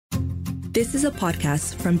This is a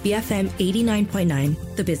podcast from BFM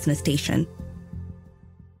 89.9, the business station.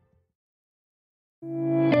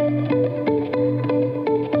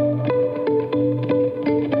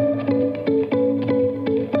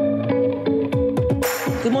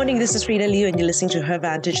 Good morning, this is Frida Liu and you're listening to Her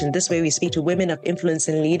Vantage, and this way we speak to women of influence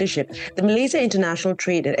and leadership. The Malaysia International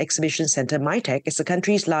Trade and Exhibition Centre, MITEC, is the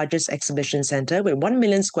country's largest exhibition centre with 1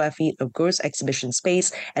 million square feet of gross exhibition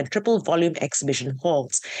space and triple volume exhibition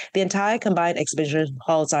halls. The entire combined exhibition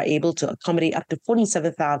halls are able to accommodate up to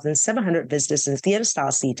 47,700 visitors in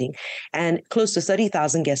theatre-style seating and close to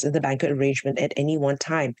 30,000 guests in the banquet arrangement at any one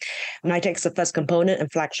time. MITEC is the first component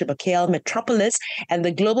and flagship of KL Metropolis, and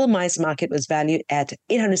the global MICE market was valued at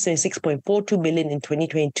 876.42 billion in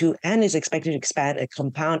 2022 and is expected to expand at a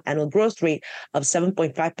compound annual growth rate of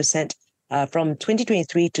 7.5% from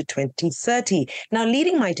 2023 to 2030. Now,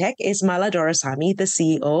 leading MITEC is Mala Doraisamy, the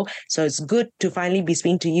CEO. So it's good to finally be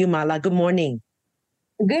speaking to you, Mala. Good morning.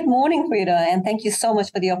 Good morning, Frida, and thank you so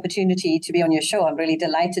much for the opportunity to be on your show. I'm really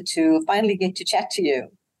delighted to finally get to chat to you.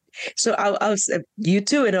 So I was, you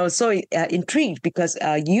too, and I was so intrigued because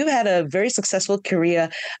you had a very successful career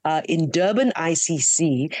in Durban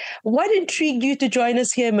ICC. What intrigued you to join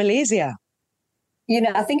us here in Malaysia?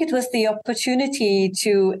 I think it was the opportunity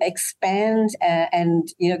to expand and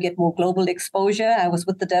get more global exposure. I was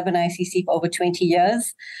with the Durban ICC for over 20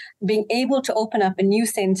 years. Being able to open up a new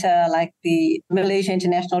center like the Malaysia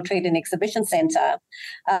International Trade and Exhibition Center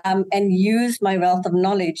and use my wealth of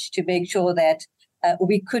knowledge to make sure that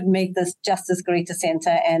we could make this just as great a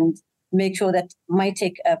center and make sure that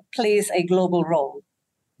MITEC plays a global role.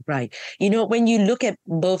 Right. When you look at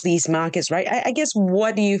both these markets, right, I guess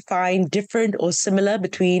what do you find different or similar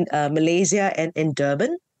between Malaysia and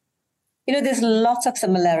Durban? There's lots of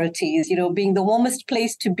similarities, being the warmest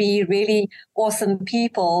place to be, really awesome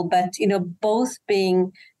people, but, both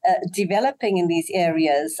being developing in these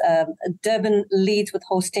areas. Durban leads with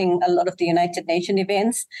hosting a lot of the United Nations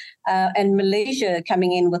events, and Malaysia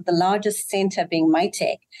coming in with the largest center being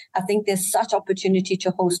MITEC. I think there's such opportunity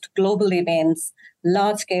to host global events,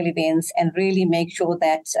 large-scale events, and really make sure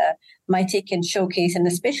that MITEC can showcase, and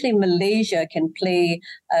especially Malaysia can play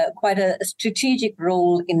quite a strategic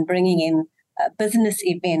role in bringing in business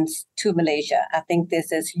events to Malaysia. I think there's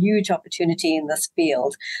this huge opportunity in this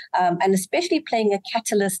field, and especially playing a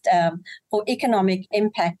catalyst for economic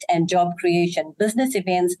impact and job creation. Business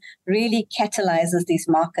events really catalyzes these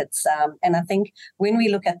markets. And I think when we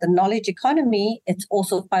look at the knowledge economy, it's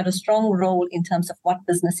also quite a strong role in terms of what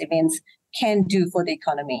business events can do for the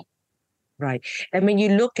economy. Right. And when you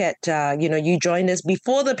look at, you joined us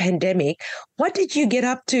before the pandemic, what did you get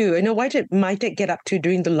up to? What did MITEC get up to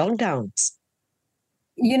during the lockdowns?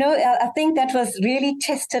 I think that was really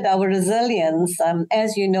tested our resilience.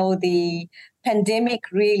 As you know, the pandemic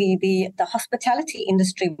really, the hospitality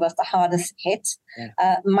industry was the hardest hit.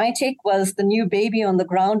 Yeah. MITEC was the new baby on the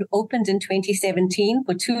ground, opened in 2017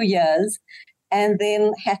 for 2 years, and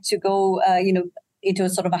then had to go, into a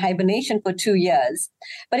sort of a hibernation for 2 years.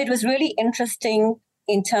 But it was really interesting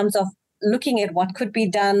in terms of looking at what could be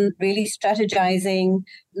done, really strategizing,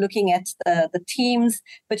 looking at the teams.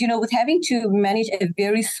 But, with having to manage a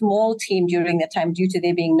very small team during that time due to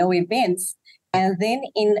there being no events. And then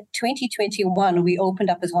in 2021, we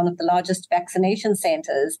opened up as one of the largest vaccination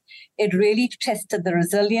centers. It really tested the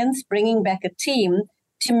resilience, bringing back a team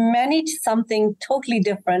to manage something totally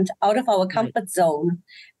different out of our comfort zone.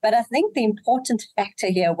 But I think the important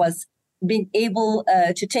factor here was being able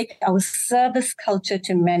to take our service culture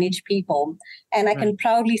to manage people. And I can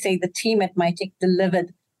proudly say the team at MITEC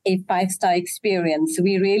delivered a 5-star experience.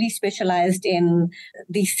 We really specialized in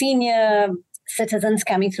the senior citizens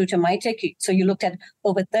coming through to MITEC. So you looked at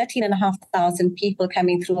over 13,500 people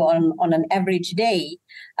coming through on an average day,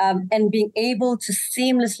 and being able to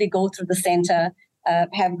seamlessly go through the center,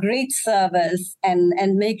 have great service,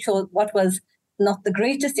 and make sure what was not the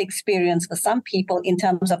greatest experience for some people in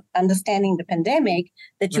terms of understanding the pandemic,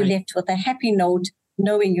 that you left with a happy note,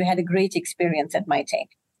 knowing you had a great experience at MITEC.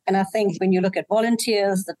 And I think when you look at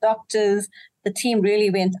volunteers, the doctors, the team really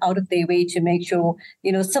went out of their way to make sure,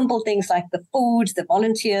 simple things like the food, the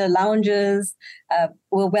volunteer lounges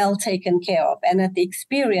were well taken care of, and that the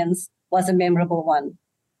experience was a memorable one.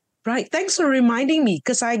 Right. Thanks for reminding me,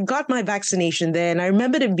 because I got my vaccination there and I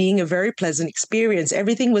remembered it being a very pleasant experience.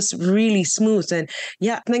 Everything was really smooth. And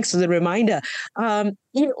yeah, thanks for the reminder.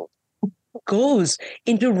 Goes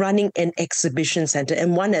into running an exhibition center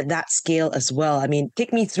and one at that scale as well. I mean,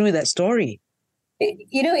 take me through that story.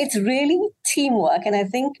 It's really teamwork. And I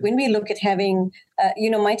think when we look at having,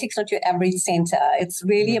 Mitek's not your average center. It's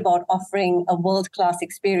really about offering a world-class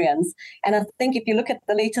experience. And I think if you look at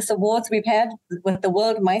the latest awards we've had with the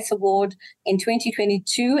World Mice Award in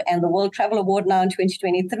 2022 and the World Travel Award now in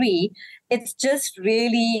 2023, it's just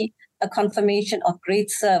really a confirmation of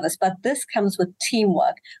great service. But this comes with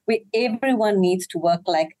teamwork, where everyone needs to work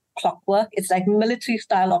like clockwork. It's like military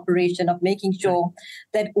style operation of making sure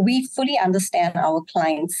that we fully understand our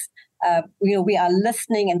clients. We are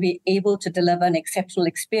listening and we're able to deliver an exceptional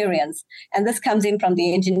experience. And this comes in from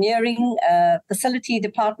the engineering facility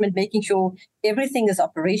department, making sure everything is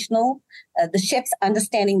operational. The chefs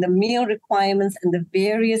understanding the meal requirements and the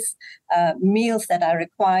various meals that are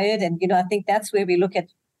required. And, I think that's where we look at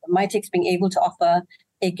Mitek's being able to offer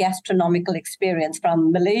a gastronomical experience,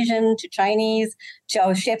 from Malaysian to Chinese to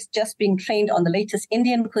our chefs just being trained on the latest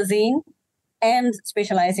Indian cuisine and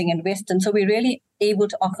specializing in Western. So we're really able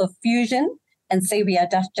to offer fusion and say we are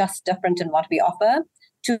just different in what we offer,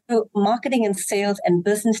 to marketing and sales and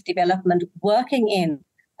business development, working in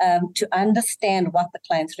to understand what the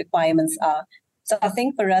client's requirements are. So I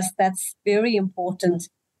think for us, that's very important,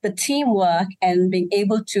 the teamwork and being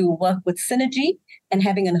able to work with synergy and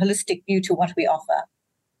having a holistic view to what we offer.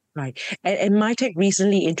 Right. And Mitek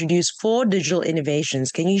recently introduced 4 digital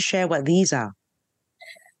innovations. Can you share what these are?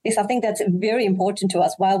 Yes, I think that's very important to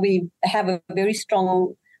us. While we have a very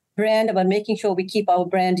strong brand about making sure we keep our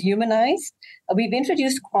brand humanized, we've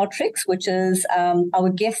introduced Qualtrics, which is our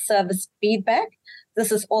guest service feedback.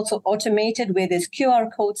 This is also automated, where there's QR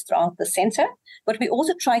codes throughout the center. But we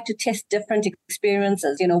also try to test different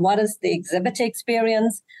experiences. What is the exhibitor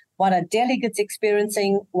experience? What are delegates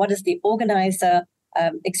experiencing? What is the organizer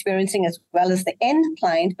experiencing, as well as the end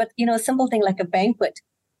client? But, a simple thing like a banquet,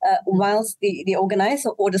 whilst the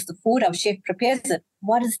organizer orders the food, our chef prepares it.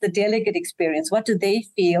 What is the delegate experience? What do they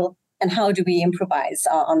feel? And how do we improvise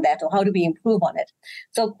on that, or how do we improve on it?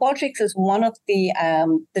 So Qualtrics is one of the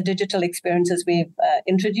digital experiences we've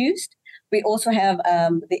introduced. We also have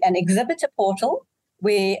an exhibitor portal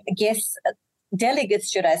where guests, delegates,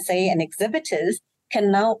 should I say, and exhibitors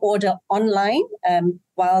can now order online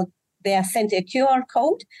while they are sent a QR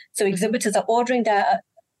code. So exhibitors are ordering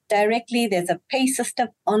directly. There's a pay system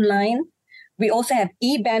online. We also have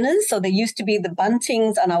e-banners. So there used to be the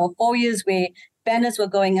buntings on our foyers where banners were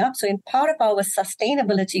going up. So in part of our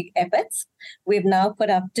sustainability efforts, we've now put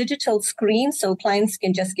up digital screens so clients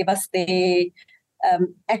can just give us the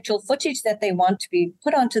actual footage that they want to be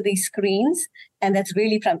put onto these screens. And that's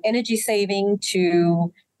really from energy saving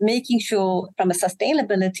to making sure from a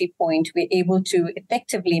sustainability point, we're able to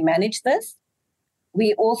effectively manage this.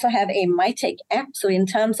 We also have a Mitek app. So in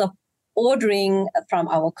terms of ordering from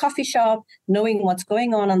our coffee shop, knowing what's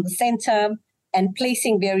going on the center and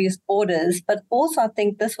placing various orders. But also I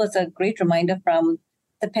think this was a great reminder from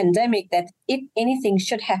the pandemic that if anything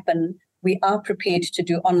should happen, we are prepared to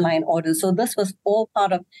do online orders. So this was all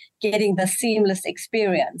part of getting the seamless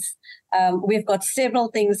experience. We've got several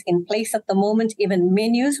things in place at the moment, even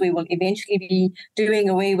menus. We will eventually be doing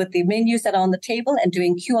away with the menus that are on the table and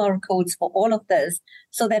doing QR codes for all of this,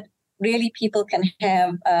 so that really people can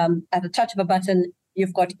have, at the touch of a button,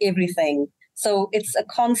 you've got everything. So it's a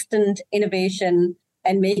constant innovation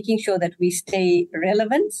and making sure that we stay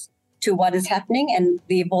relevant to what is happening and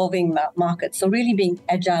the evolving market. So really being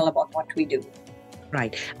agile about what we do.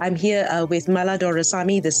 Right. I'm here with Mala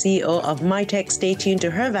Doraisamy, the CEO of Mitek. Stay tuned to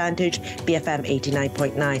Her Vantage, BFM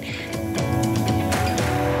 89.9.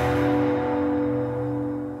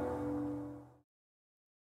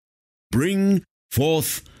 Bring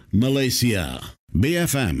forth Malaysia.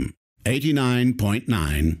 BFM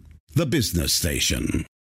 89.9, the business station.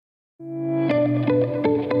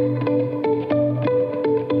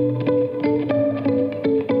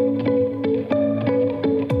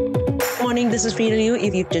 This is Frida Liu.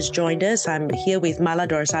 If you've just joined us, I'm here with Mala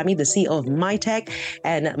Doraisamy, the CEO of Mitek.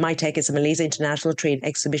 And Mitek is a Malaysia International Trade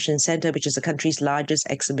Exhibition Centre, which is the country's largest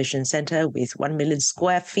exhibition centre with 1 million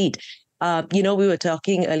square feet. We were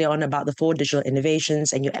talking earlier on about the 4 digital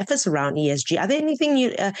innovations and your efforts around ESG. Are there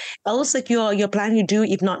anything else that you're planning to do,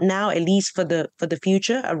 if not now, at least for the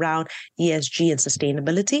future, around ESG and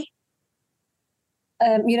sustainability?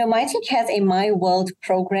 Mitek has a My World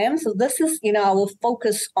program. So this is, our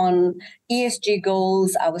focus on ESG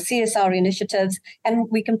goals, our CSR initiatives. And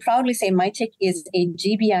we can proudly say Mitek is a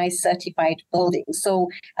GBI certified building. So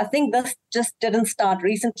I think this just didn't start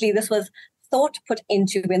recently. This was thought put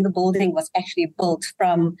into when the building was actually built,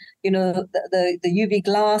 from, the UV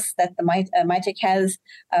glass that the Mytek has.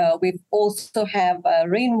 We've also have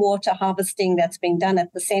rainwater harvesting that's being done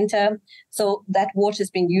at the center. So that water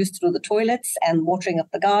is being used through the toilets and watering of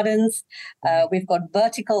the gardens. We've got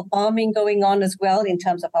vertical farming going on as well in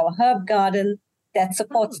terms of our herb garden that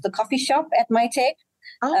supports the coffee shop at Mytek.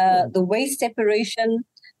 The waste separation.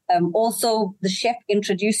 Also, the chef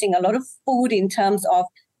introducing a lot of food in terms of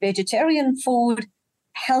vegetarian food,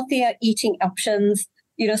 healthier eating options,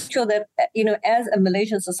 so that, as a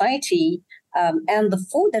Malaysian society, and the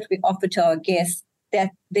food that we offer to our guests, that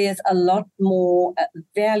there's a lot more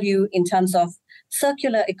value in terms of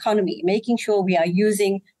circular economy, making sure we are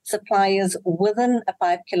using suppliers within a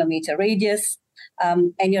 5-kilometer radius.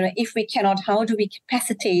 And, if we cannot, how do we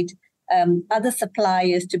capacitate other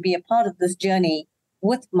suppliers to be a part of this journey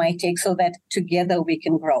with Mytek so that together we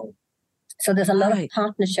can grow? So there's a lot of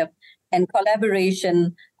partnership and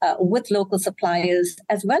collaboration with local suppliers,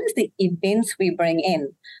 as well as the events we bring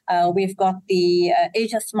in. We've got the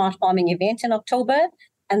Asia Smart Farming event in October,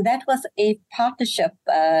 and that was a partnership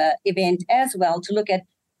event as well to look at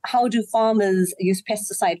how do farmers use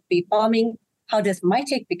pesticide-free farming, how does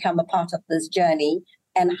Mytek become a part of this journey,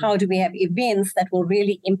 and how do we have events that will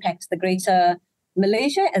really impact the greater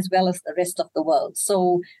Malaysia as well as the rest of the world.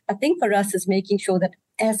 So I think for us is making sure that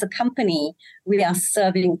as a company, we are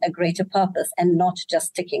serving a greater purpose and not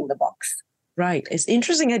just ticking the box. Right. It's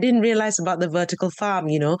interesting. I didn't realize about the vertical farm,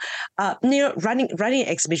 running an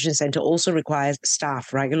exhibition center also requires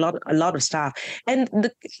staff, right? A lot of staff.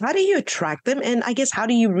 And how do you attract them? And I guess, how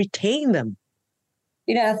do you retain them?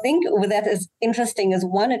 I think with that is interesting is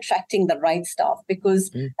one, attracting the right staff,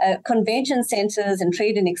 because convention centers and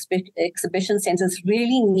trade and exhibition centers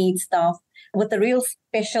really need staff with a real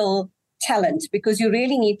special talent, because you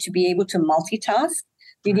really need to be able to multitask.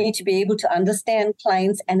 You need to be able to understand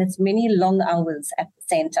clients, and it's many long hours at the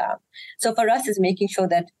center. So for us is making sure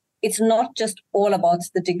that it's not just all about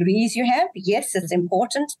the degrees you have. Yes, it's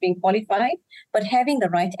important being qualified, but having the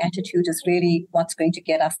right attitude is really what's going to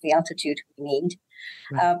get us the altitude we need.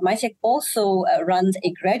 Right. Mytek also runs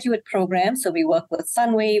a graduate program. So we work with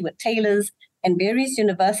Sunway, with Taylor's, and various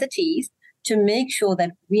universities to make sure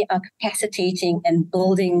that we are capacitating and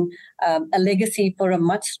building a legacy for a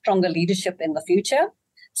much stronger leadership in the future.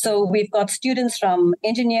 So we've got students from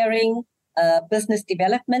engineering, business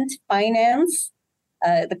development, finance,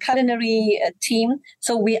 the culinary team.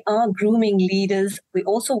 So we are grooming leaders. We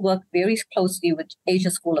also work very closely with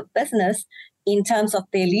Asia School of Business in terms of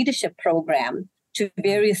their leadership program to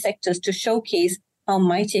various sectors to showcase how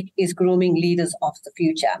Mytek is grooming leaders of the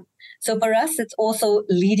future. So for us, it's also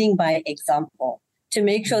leading by example to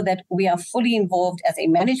make sure that we are fully involved as a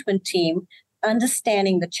management team,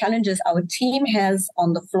 understanding the challenges our team has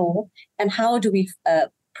on the floor and how do we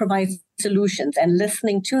provide solutions and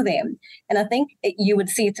listening to them. And I think you would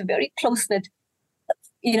see it's a very close-knit,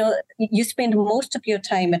 you spend most of your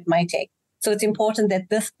time at Mytek. So it's important that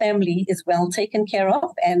this family is well taken care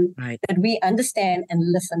of and that we understand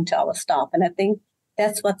and listen to our staff. And I think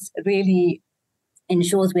that's what's really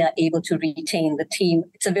ensures we are able to retain the team.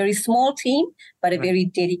 It's a very small team, but a very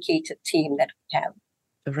dedicated team that we have.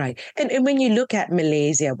 Right. And when you look at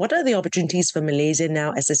Malaysia, what are the opportunities for Malaysia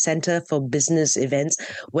now as a center for business events,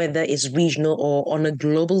 whether it's regional or on a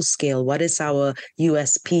global scale? What is our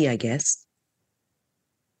USP, I guess?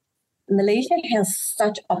 Malaysia has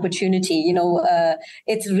such opportunity.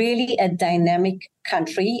 It's really a dynamic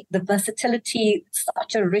country. The versatility,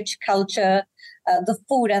 such a rich culture. The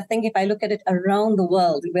food, I think if I look at it around the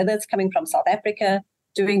world, whether it's coming from South Africa,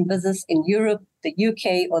 doing business in Europe, the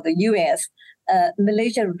UK, or the US,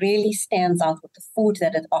 Malaysia really stands out with the food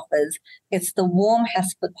that it offers. It's the warm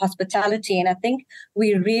hospitality. And I think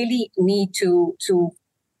we really need to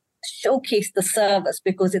showcase the service,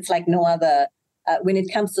 because it's like no other when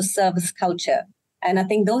it comes to service culture. And I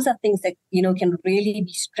think those are things that, can really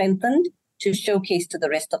be strengthened to showcase to the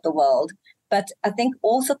rest of the world. But I think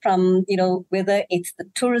also from, whether it's the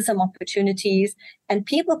tourism opportunities and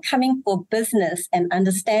people coming for business and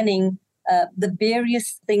understanding the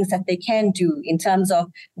various things that they can do in terms of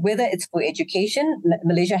whether it's for education.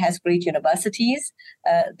 Malaysia has great universities,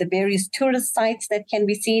 the various tourist sites that can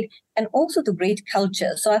be seen, and also the great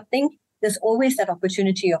culture. So I think there's always that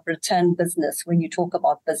opportunity of return business when you talk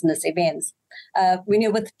about business events. When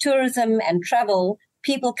you're with tourism and travel,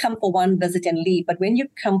 people come for one visit and leave. But when you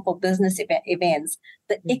come for business events,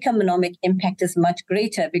 the economic impact is much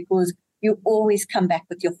greater, because you always come back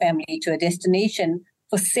with your family to a destination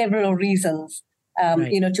for several reasons,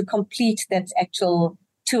 to complete that actual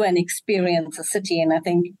tour and experience a city. And I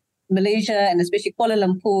think Malaysia, and especially Kuala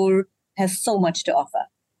Lumpur, has so much to offer.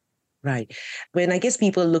 Right. When I guess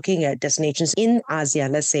people are looking at destinations in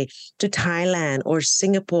ASEAN, let's say to Thailand or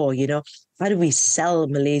Singapore, how do we sell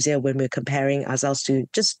Malaysia when we're comparing ourselves to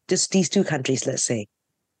just these two countries, let's say?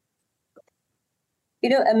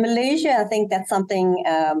 Malaysia, I think that's something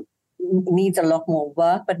needs a lot more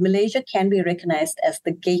work, but Malaysia can be recognized as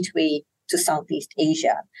the gateway to Southeast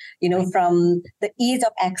Asia. From the ease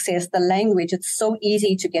of access, the language, it's so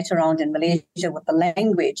easy to get around in Malaysia with the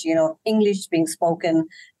language, English being spoken,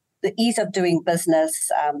 the ease of doing business.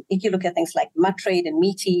 If you look at things like Matrade and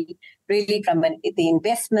Meeti, really from the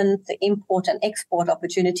investment, the import and export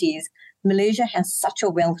opportunities, Malaysia has such a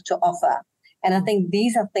wealth to offer. And I think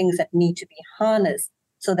these are things that need to be harnessed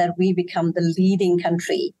so that we become the leading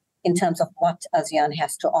country in terms of what ASEAN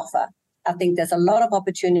has to offer. I think there's a lot of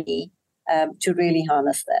opportunity to really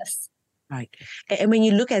harness this. Right. And when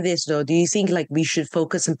you look at this, though, do you think like we should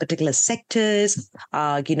focus on particular sectors,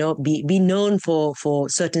 be known for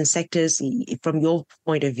certain sectors from your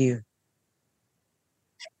point of view?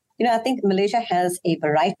 I think Malaysia has a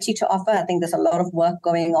variety to offer. I think there's a lot of work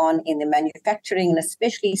going on in the manufacturing and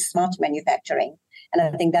especially smart manufacturing. And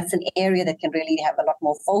I think that's an area that can really have a lot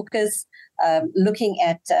more focus. Looking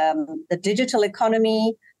at the digital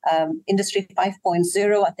economy, Industry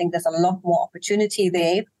 5.0, I think there's a lot more opportunity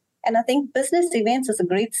there. And I think business events is a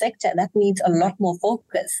great sector that needs a lot more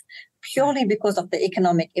focus purely because of the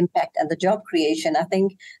economic impact and the job creation. I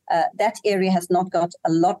think that area has not got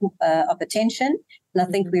a lot of attention. And I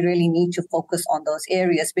think we really need to focus on those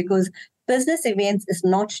areas because business events is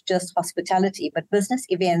not just hospitality, but business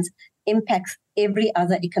events impacts every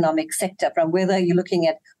other economic sector, from whether you're looking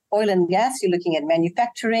at oil and gas, you're looking at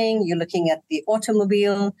manufacturing, you're looking at the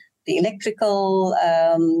automobile, the electrical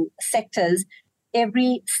sectors.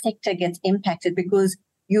 Every sector gets impacted because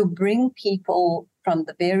you bring people from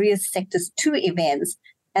the various sectors to events,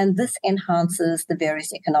 and this enhances the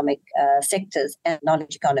various economic sectors and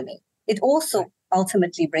knowledge economy. It also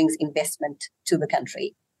ultimately brings investment to the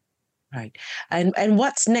country. Right. And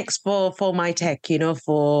what's next for MITEC,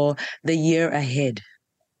 for the year ahead?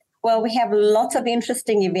 Well, we have lots of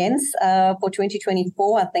interesting events for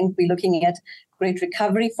 2024. I think we're looking at great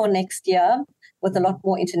recovery for next year with a lot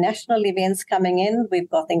more international events coming in. We've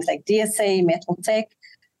got things like DSA, Metal Tech.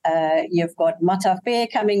 You've got Mata Fair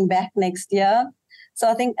coming back next year. So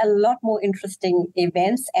I think a lot more interesting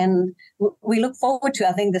events. And we look forward to,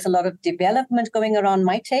 I think there's a lot of development going around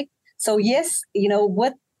MITEC. So yes,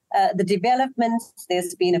 with the developments,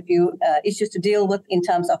 there's been a few issues to deal with in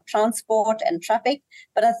terms of transport and traffic.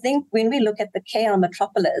 But I think when we look at the KL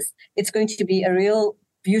metropolis, it's going to be a real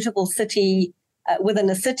beautiful city within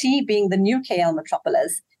a city, being the new KL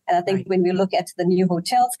metropolis. And I think when we look at the new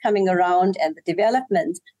hotels coming around and the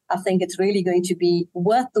development, I think it's really going to be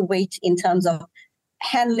worth the wait in terms of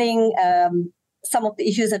handling some of the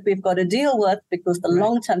issues that we've got to deal with, because the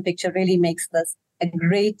long-term picture really makes this a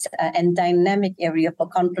great and dynamic area for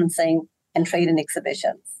conferencing and trade and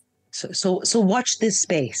exhibitions. So watch this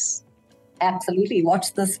space. Absolutely,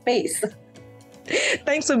 watch this space.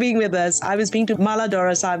 Thanks for being with us. I was speaking to Mala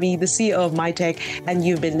Doraisamy, the CEO of MITEC, and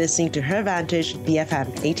you've been listening to Her Vantage, BFM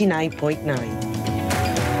 89.9.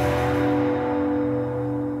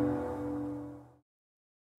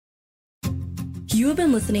 You have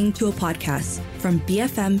been listening to a podcast from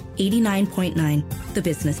BFM 89.9, the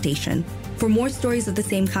business station. For more stories of the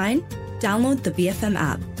same kind, download the BFM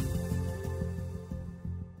app.